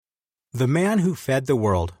The Man Who Fed the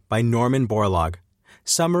World by Norman Borlaug.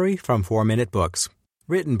 Summary from 4-Minute Books.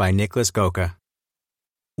 Written by Nicholas Goka.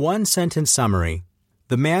 One-sentence summary.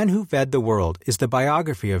 The Man Who Fed the World is the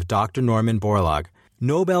biography of Dr. Norman Borlaug,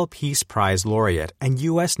 Nobel Peace Prize laureate and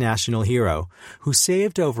U.S. national hero, who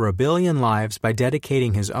saved over 1 billion lives by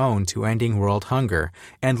dedicating his own to ending world hunger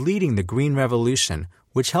and leading the Green Revolution,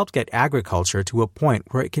 which helped get agriculture to a point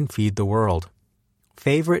where it can feed the world.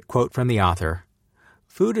 Favorite quote from the author.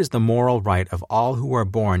 Food is the moral right of all who are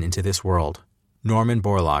born into this world. Norman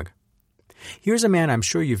Borlaug. Here's a man I'm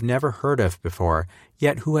sure you've never heard of before,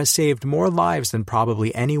 yet who has saved more lives than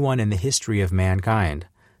probably anyone in the history of mankind.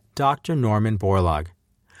 Dr. Norman Borlaug.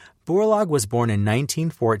 Borlaug was born in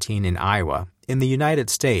 1914 in Iowa, in the United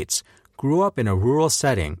States, grew up in a rural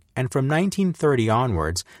setting, and from 1930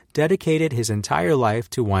 onwards dedicated his entire life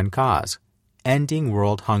to one cause: ending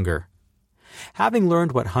world hunger. Having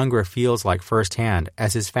learned what hunger feels like firsthand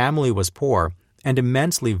as his family was poor and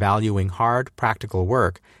immensely valuing hard, practical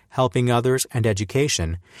work, helping others, and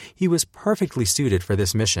education, he was perfectly suited for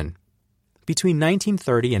this mission. Between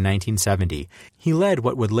 1930 and 1970, he led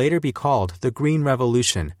what would later be called the Green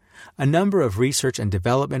Revolution, a number of research and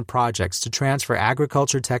development projects to transfer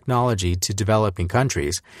agriculture technology to developing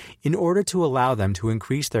countries in order to allow them to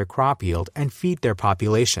increase their crop yield and feed their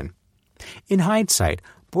population. In hindsight,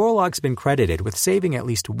 Borlaug's been credited with saving at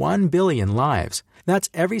least 1 billion lives. That's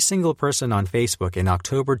every single person on Facebook in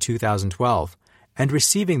October 2012, and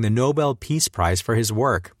receiving the Nobel Peace Prize for his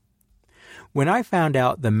work. When I found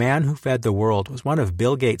out The Man Who Fed the World was one of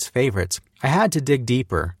Bill Gates' favorites, I had to dig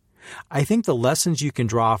deeper. I think the lessons you can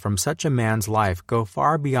draw from such a man's life go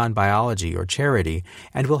far beyond biology or charity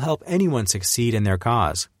and will help anyone succeed in their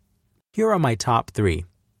cause. Here are my top 3.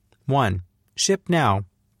 1. Ship now,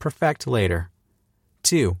 perfect later.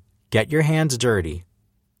 2. Get your hands dirty.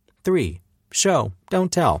 3. Show,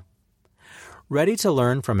 don't tell. Ready to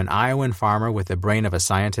learn from an Iowan farmer with the brain of a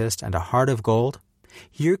scientist and a heart of gold?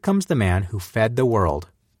 Here comes the man who fed the world.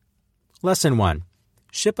 Lesson 1.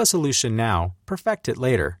 Ship a solution now, perfect it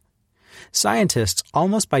later. Scientists,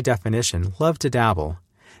 almost by definition, love to dabble.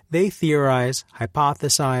 They theorize,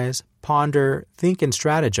 hypothesize, ponder, think and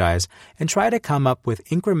strategize, and try to come up with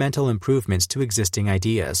incremental improvements to existing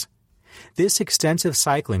ideas. This extensive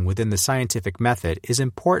cycling within the scientific method is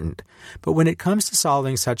important, but when it comes to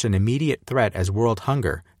solving such an immediate threat as world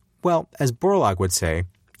hunger, well, as Borlaug would say,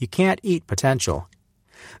 you can't eat potential.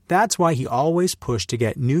 That's why he always pushed to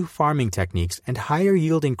get new farming techniques and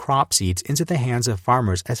higher-yielding crop seeds into the hands of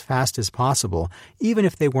farmers as fast as possible, even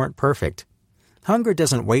if they weren't perfect. Hunger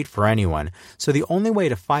doesn't wait for anyone, so the only way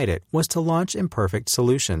to fight it was to launch imperfect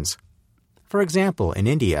solutions. For example, in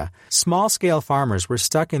India, small-scale farmers were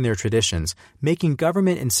stuck in their traditions, making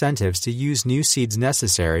government incentives to use new seeds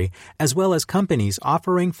necessary, as well as companies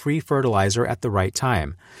offering free fertilizer at the right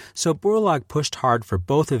time. So Borlaug pushed hard for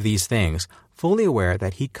both of these things, fully aware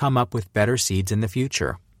that he'd come up with better seeds in the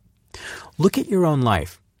future. Look at your own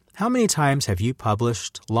life. How many times have you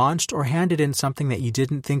published, launched, or handed in something that you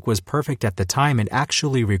didn't think was perfect at the time and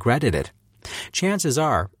actually regretted it? Chances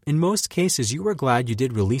are, in most cases you were glad you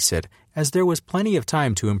did release it, as there was plenty of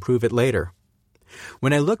time to improve it later.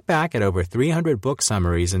 When I look back at over 300 book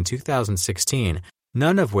summaries in 2016,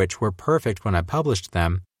 none of which were perfect when I published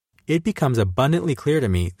them, it becomes abundantly clear to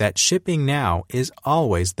me that shipping now is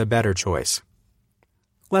always the better choice.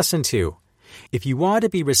 Lesson 2. If you want to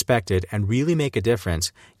be respected and really make a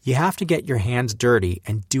difference, you have to get your hands dirty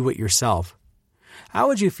and do it yourself. How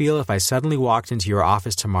would you feel if I suddenly walked into your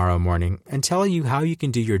office tomorrow morning and tell you how you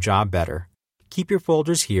can do your job better? Keep your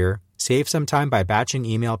folders here, save some time by batching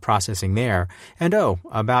email processing there, and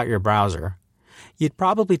about your browser. You'd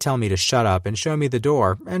probably tell me to shut up and show me the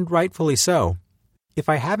door, and rightfully so. If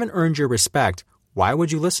I haven't earned your respect, why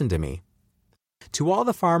would you listen to me? To all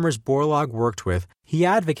the farmers Borlaug worked with, he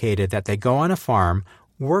advocated that they go on a farm,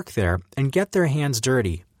 work there, and get their hands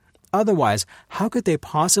dirty. Otherwise, how could they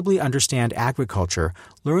possibly understand agriculture,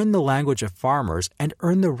 learn the language of farmers, and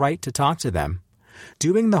earn the right to talk to them?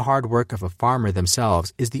 Doing the hard work of a farmer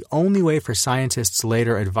themselves is the only way for scientists'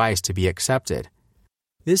 later advice to be accepted.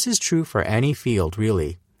 This is true for any field,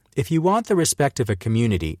 really. If you want the respect of a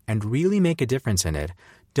community and really make a difference in it,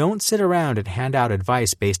 don't sit around and hand out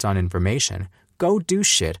advice based on information. Go do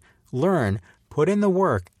shit, learn, put in the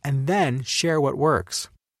work, and then share what works.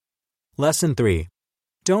 Lesson 3.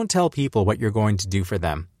 Don't tell people what you're going to do for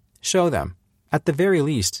them. Show them. At the very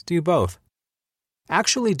least, do both.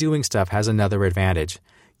 Actually doing stuff has another advantage.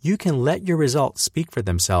 You can let your results speak for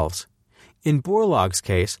themselves. In Borlaug's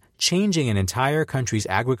case, changing an entire country's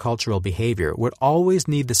agricultural behavior would always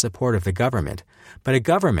need the support of the government, but a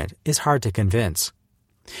government is hard to convince.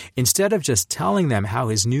 Instead of just telling them how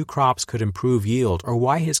his new crops could improve yield or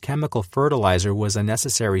why his chemical fertilizer was a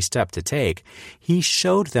necessary step to take, he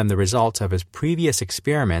showed them the results of his previous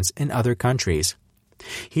experiments in other countries.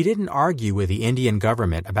 He didn't argue with the Indian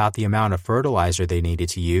government about the amount of fertilizer they needed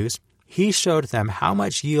to use. He showed them how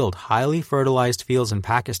much yield highly fertilized fields in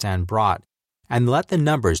Pakistan brought and let the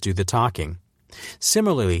numbers do the talking.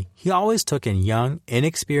 Similarly, he always took in young,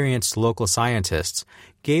 inexperienced local scientists,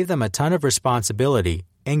 gave them a ton of responsibility,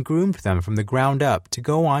 and groomed them from the ground up to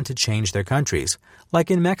go on to change their countries, like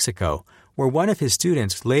in Mexico, where one of his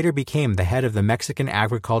students later became the head of the Mexican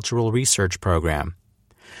Agricultural Research Program.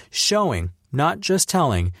 Showing, not just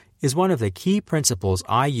telling, is one of the key principles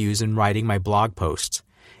I use in writing my blog posts.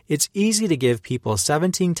 It's easy to give people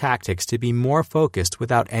 17 tactics to be more focused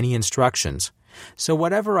without any instructions. So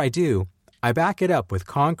whatever I do, I back it up with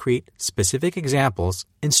concrete, specific examples,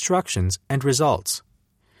 instructions, and results.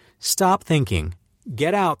 Stop thinking.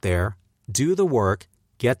 Get out there, do the work,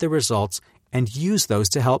 get the results, and use those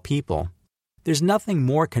to help people. There's nothing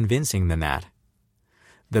more convincing than that.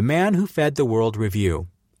 The Man Who Fed the World Review.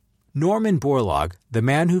 Norman Borlaug, the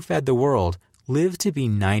man who fed the world, lived to be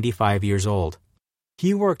 95 years old.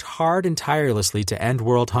 He worked hard and tirelessly to end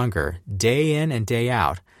world hunger, day in and day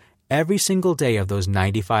out, every single day of those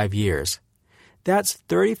 95 years. That's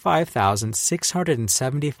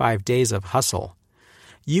 35,675 days of hustle.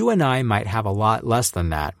 You and I might have a lot less than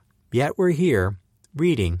that, yet we're here,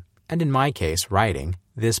 reading, and in my case, writing,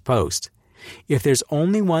 this post. If there's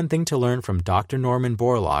only one thing to learn from Dr. Norman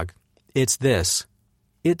Borlaug, it's this.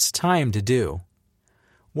 It's time to do.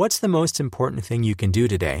 What's the most important thing you can do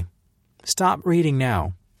today? Stop reading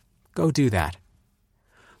now. Go do that.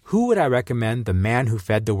 Who would I recommend the Man Who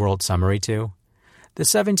Fed the World summary to? The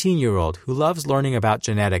 17-year-old who loves learning about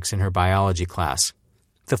genetics in her biology class.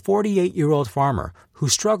 The 48-year-old farmer who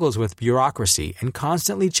struggles with bureaucracy and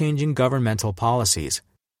constantly changing governmental policies.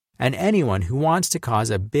 And anyone who wants to cause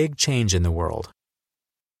a big change in the world.